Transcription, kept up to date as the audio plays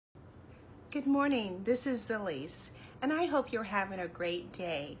Good morning, this is Zillies, and I hope you're having a great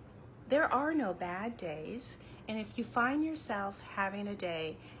day. There are no bad days, and if you find yourself having a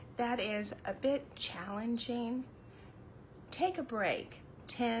day that is a bit challenging, take a break,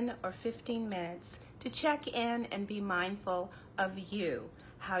 10 or 15 minutes, to check in and be mindful of you,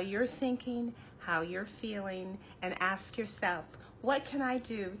 how you're thinking, how you're feeling, and ask yourself, what can I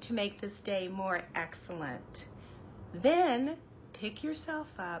do to make this day more excellent? Then pick yourself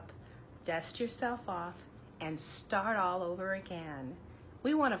up, dust yourself off, and start all over again.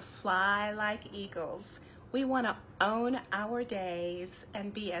 We want to fly like eagles. We want to own our days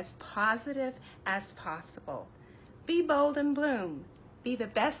and be as positive as possible. Be bold and bloom. Be the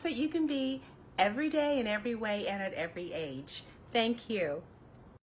best that you can be every day in every way and at every age. Thank you.